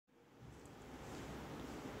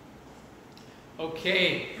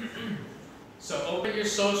Okay, so open your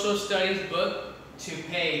social studies book to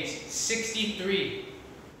page 63.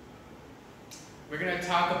 We're going to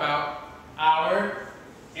talk about our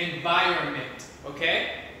environment,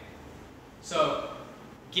 okay? So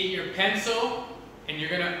get your pencil and you're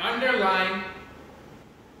going to underline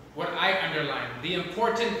what I underlined, the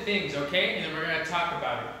important things, okay? And then we're going to talk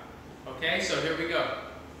about it, okay? So here we go.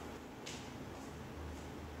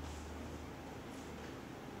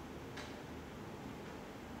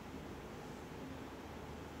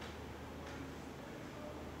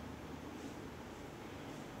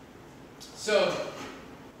 So,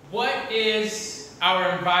 what is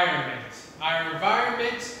our environment? Our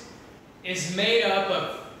environment is made up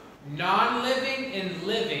of non-living and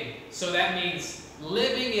living. So that means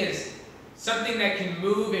living is something that can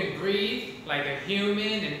move and breathe, like a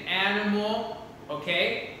human, an animal,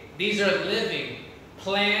 okay? These are living.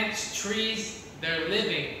 Plants, trees, they're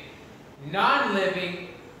living. Non-living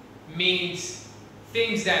means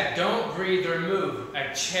things that don't breathe or move.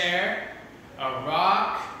 A chair, a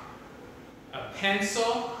rock, a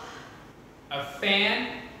pencil, a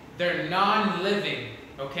fan, they're non-living,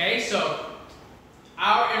 okay? So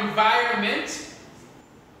our environment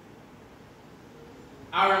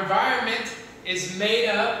is made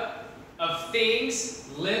up of things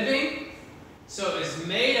living, so it's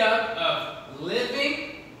made up of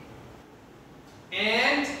living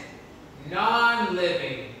and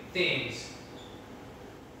non-living things.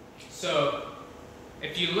 So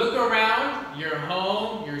if you look around your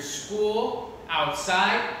home, your school,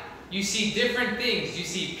 outside, you see different things. You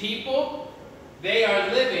see people, they are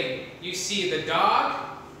living. You see the dog,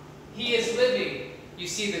 he is living. You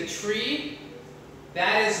see the tree,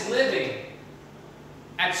 that is living.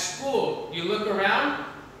 At school, you look around,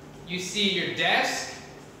 you see your desk,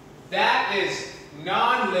 that is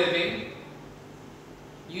non-living.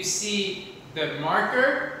 You see the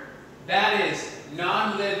marker, that is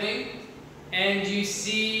non-living. And you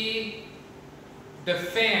see the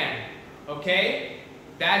fan, okay?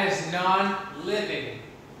 That is non-living.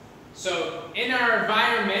 So in our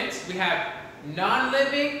environment, we have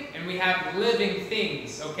non-living and we have living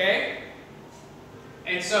things, okay?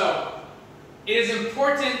 And so it is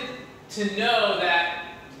important to know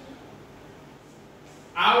that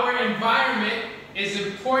our environment is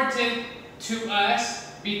important to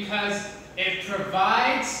us because it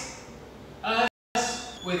provides us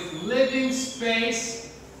with living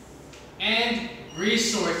space and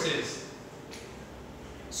resources.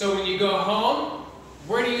 So when you go home,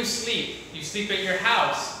 where do you sleep? You sleep at your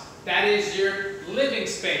house. That is your living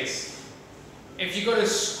space. If you go to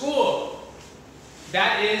school,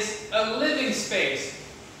 that is a living space.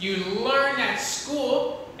 You learn at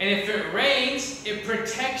school, and if it rains, it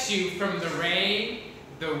protects you from the rain,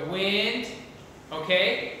 the wind,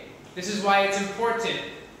 okay? This is why it's important.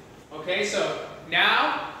 Okay, so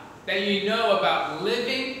now that you know about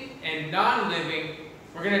living and non-living,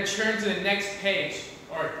 we're going to turn to the next page.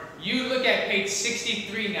 Or you look at page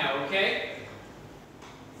 63 now, okay?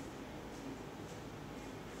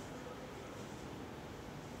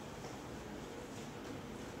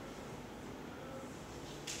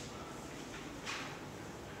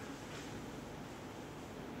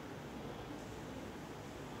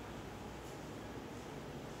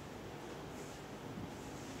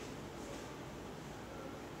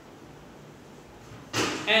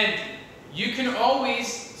 And you can always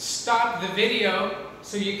stop the video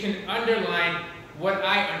so you can underline what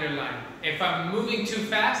I underline. If I'm moving too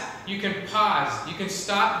fast, you can pause. You can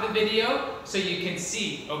stop the video so you can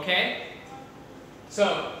see, okay?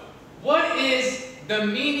 So, what is the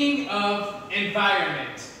meaning of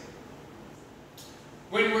environment?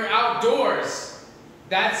 When we're outdoors,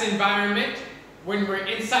 that's environment. When we're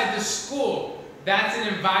inside the school, that's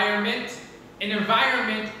an environment. An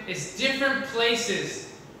environment is different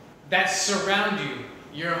places that surround you.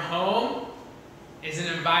 Your home is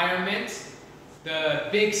an environment. The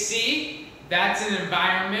big sea, that's an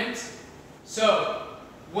environment. So,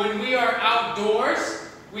 when we are outdoors,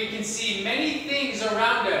 we can see many things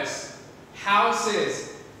around us.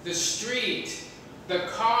 Houses, the street, the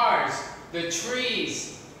cars, the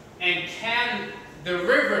trees, and the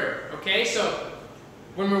river, okay? So,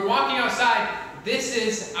 when we're walking outside, this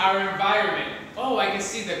is our environment. Oh, I can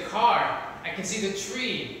see the car, I can see the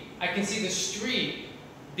tree, I can see the street.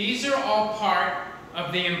 These are all part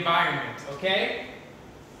of the environment, okay?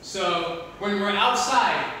 So, when we're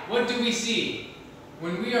outside, what do we see?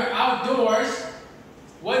 When we are outdoors,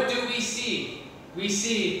 what do we see? We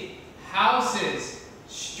see houses,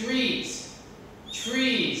 streets,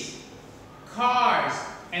 trees, cars,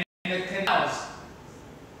 and the canals.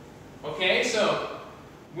 Okay, so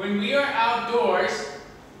When we are outdoors,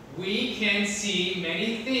 we can see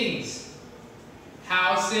many things.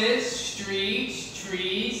 Houses, streets,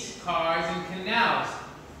 trees, cars, and canals.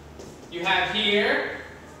 You have here,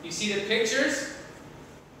 you see the pictures?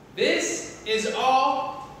 This is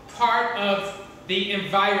all part of the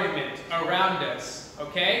environment around us,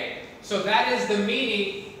 okay? So that is the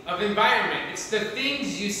meaning of environment. It's the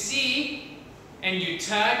things you see and you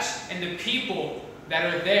touch and the people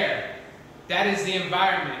that are there. That is the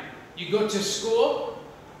environment. You go to school,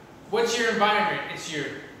 what's your environment?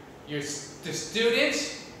 It's the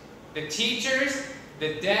students, the teachers,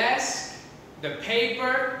 the desk, the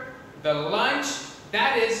paper, the lunch.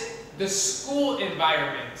 That is the school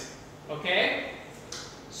environment, okay?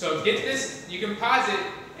 So get this, you can pause it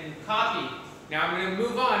and copy. Now I'm going to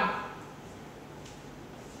move on.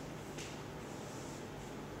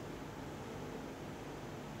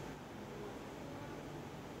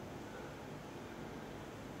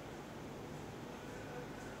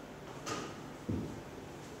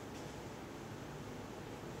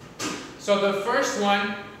 So the first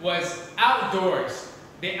one was outdoors,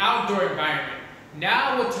 the outdoor environment.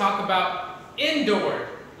 Now we'll talk about indoor,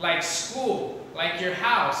 like school, like your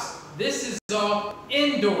house. This is all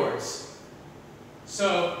indoors.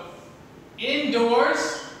 So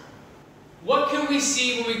indoors, what can we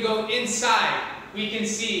see when we go inside? We can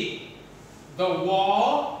see the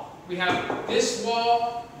wall. We have this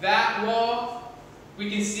wall, that wall.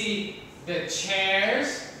 We can see the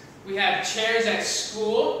chairs. We have chairs at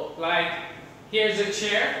school, like here's a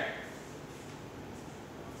chair.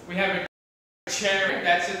 We have a chair,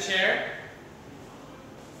 that's a chair.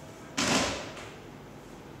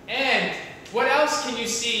 And what else can you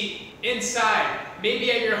see inside?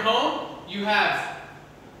 Maybe at your home, you have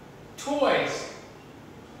toys.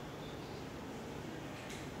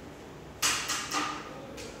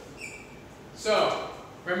 So,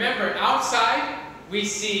 remember, outside, we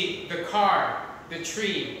see the car, the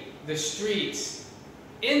tree, the streets.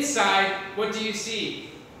 Inside, what do you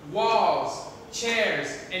see? Walls,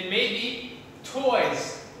 chairs, and maybe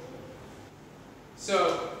toys.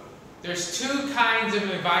 So, there's two kinds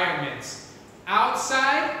of environments.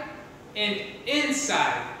 Outside and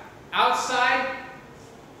inside. Outside,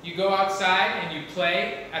 you go outside and you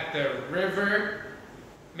play at the river,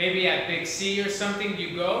 maybe at Big C or something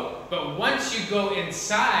you go. But once you go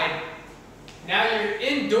inside, now you're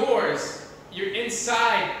indoors. You're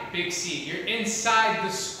inside Big C. You're inside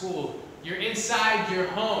the school. You're inside your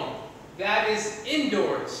home. That is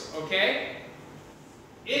indoors, okay?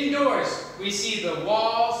 Indoors, we see the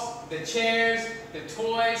walls, the chairs, the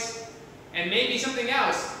toys, and maybe something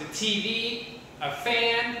else. The TV, a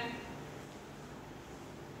fan.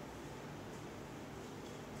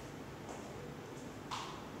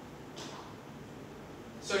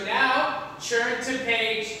 So now, turn to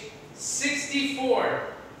page 64.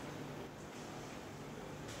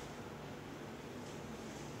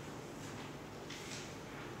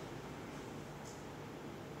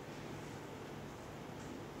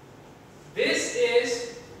 This is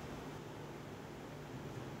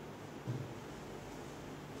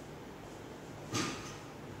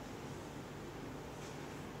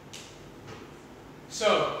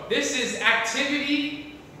this is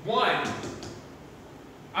activity 1.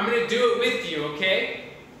 I'm going to do it with you, okay?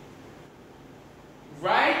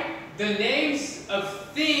 Write the names of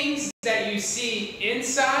things that you see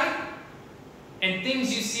inside and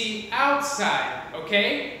things you see outside,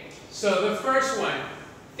 okay? So the first one,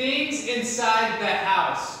 things inside the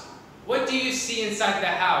house. What do you see inside the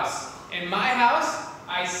house? In my house,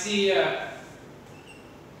 I see a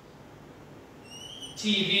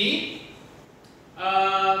TV.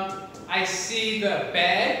 I see the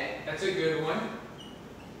bed. That's a good one.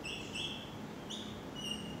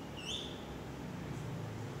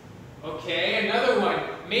 Okay, another one.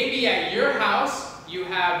 Maybe at your house, you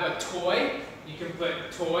have a toy. You can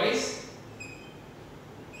put toys.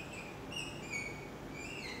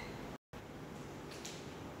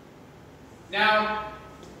 Now,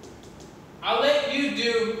 I'll let you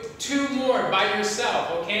do 2 more by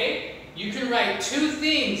yourself, okay? You can write 2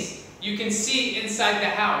 things you can see inside the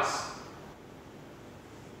house.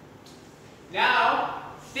 Now,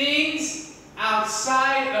 things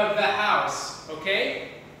outside of the house, okay?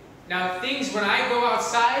 Now, things, when I go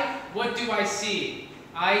outside, what do I see?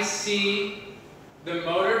 I see the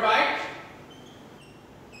motorbike.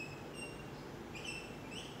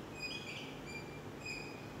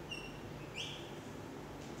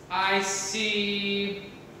 I see,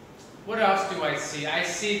 what else do I see? I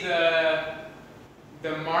see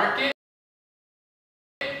the market.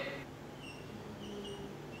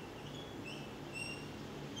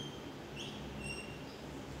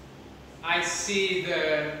 I see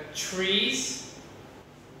the trees.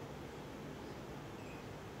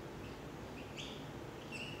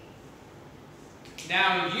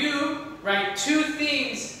 Now you write two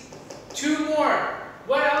things, two more.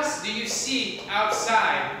 What else do you see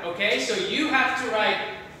outside? Okay, so you have to write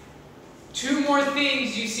two more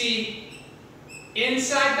things you see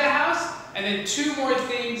inside the house, and then two more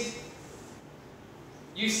things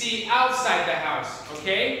you see outside the house.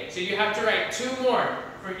 Okay, so you have to write two more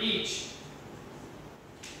for each.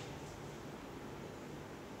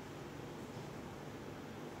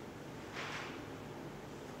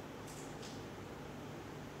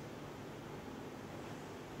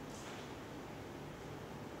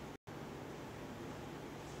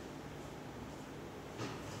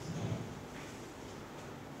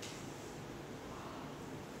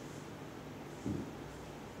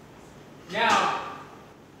 Now,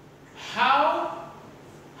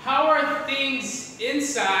 how are things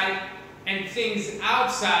inside and things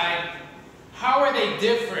outside, how are they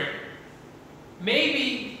different?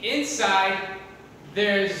 Maybe inside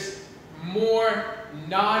there's more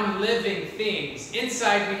non-living things.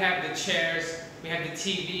 Inside we have the chairs, we have the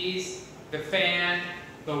TVs, the fan,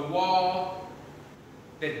 the wall,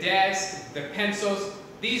 the desk, the pencils.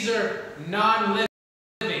 These are non-living.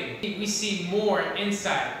 We see more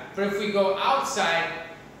inside. But if we go outside,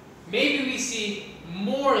 maybe we see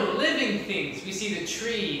more living things. We see the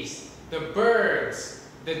trees, the birds,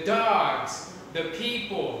 the dogs, the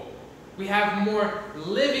people. We have more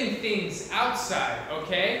living things outside,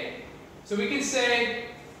 okay? So we can say,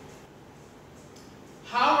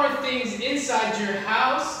 how are things inside your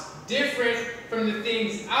house different from the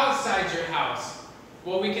things outside your house?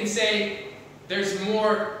 Well, we can say there's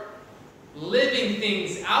more living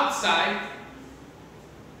things outside.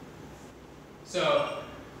 So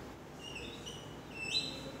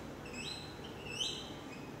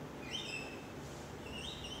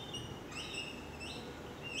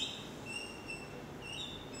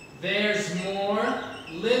there's more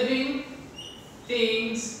living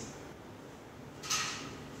things.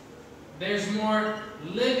 There's more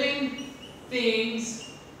living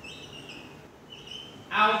things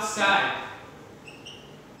outside.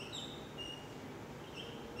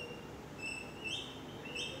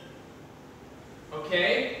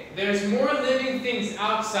 Okay, there's more living things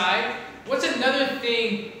outside. What's another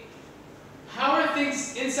thing? How are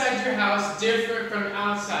things inside your house different from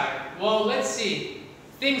outside? Well, let's see.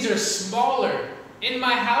 Things are smaller. In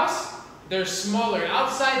my house, they're smaller.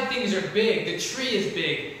 Outside, things are big. The tree is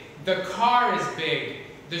big. The car is big.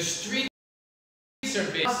 The streets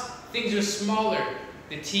are big. Things are smaller.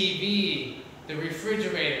 The TV, the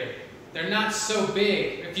refrigerator, they're not so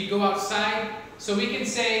big. If you go outside, so we can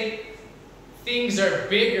say things are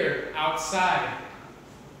bigger outside.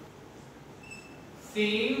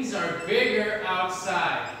 Things are bigger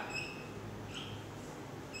outside.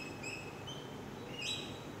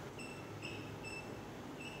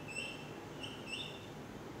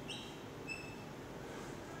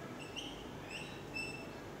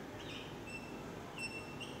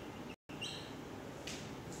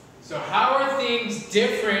 So how are things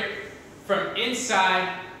different from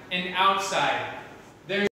inside and outside?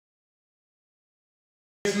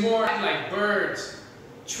 There's more like birds,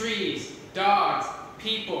 trees, dogs,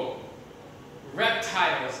 people,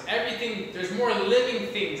 reptiles, everything. There's more living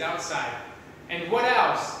things outside. And what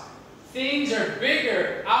else? Things are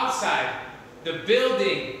bigger outside. The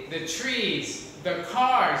building, the trees, the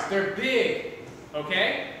cars, they're big.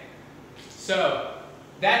 Okay? So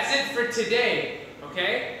that's it for today.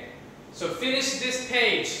 Okay? So finish this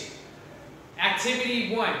page.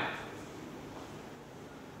 Activity 1.